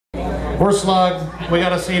We're SLUG. We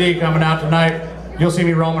got a CD coming out tonight. You'll see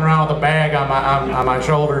me roaming around with a bag on my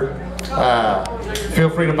shoulder.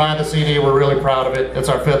 Feel free to buy the CD. We're really proud of it. It's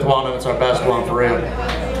our 5th one and it's our best one for real.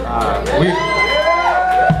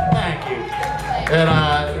 Thank you. And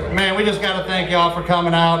man, we just got to thank y'all for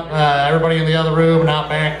coming out. Everybody in the other room and out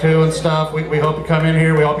back too and stuff. We hope you come in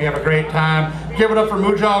here. We hope you have a great time. Give it up for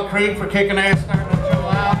Moojaw Creek for kicking ass, starting the show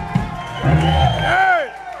out.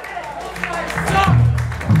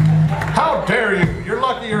 How dare you? You're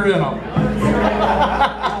lucky you're in them.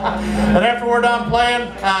 And after we're done playing,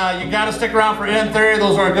 you got to stick around for In Theory.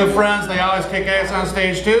 Those are our good friends. They always kick ass on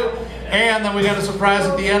stage too. And then we got a surprise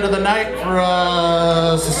at the end of the night for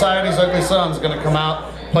Society's Ugly Son's going to come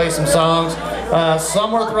out, play some songs.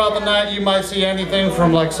 Somewhere throughout the night you might see anything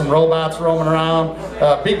from like some robots roaming around.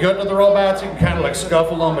 Be good to the robots. You can kind of like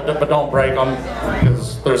scuffle them, but don't break them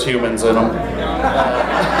because there's humans in them.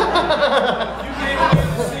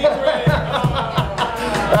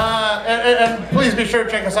 And please be sure to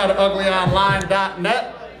check us out at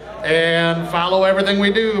uglyonline.net and follow everything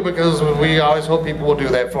we do, because we always hope people will do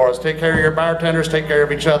that for us. Take care of your bartenders, take care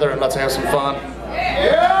of each other, and let's have some fun.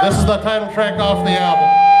 Yeah. This is the title track off the album,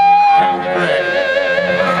 Count the Drag.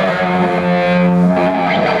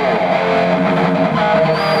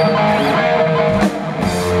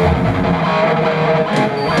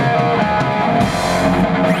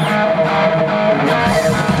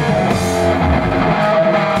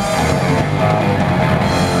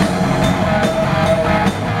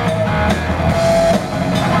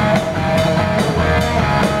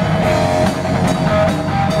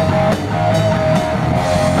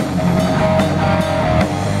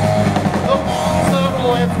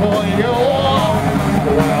 Toledo.